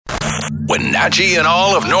Wenatchee and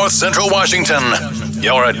all of North Central Washington.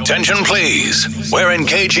 Your attention, please. We're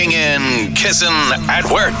engaging in Kissin at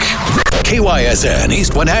Work. KYSN,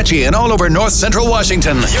 East Wenatchee and all over North Central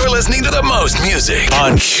Washington. You're listening to the most music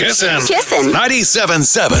on Kissin. Kissin.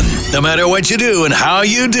 97.7. No matter what you do and how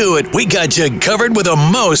you do it, we got you covered with the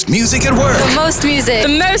most music at work. The most music.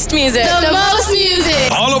 The most music. The most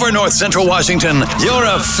music. All over North Central Washington, your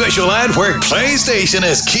official at work play station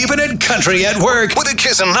is keeping it country at work with a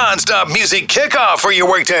Kissin non-stop music kickoff for your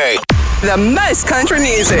workday. The most country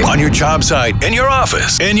music. On your job site, in your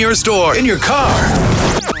office, in your store, in your car.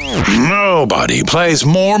 Nobody plays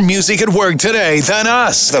more music at work today than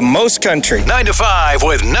us. The most country. 9 to 5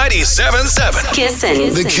 with 97.7.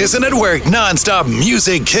 Kissin. The Kissin at Work non-stop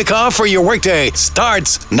music kickoff for your workday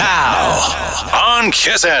starts now. On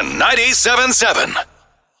Kissin 97.7.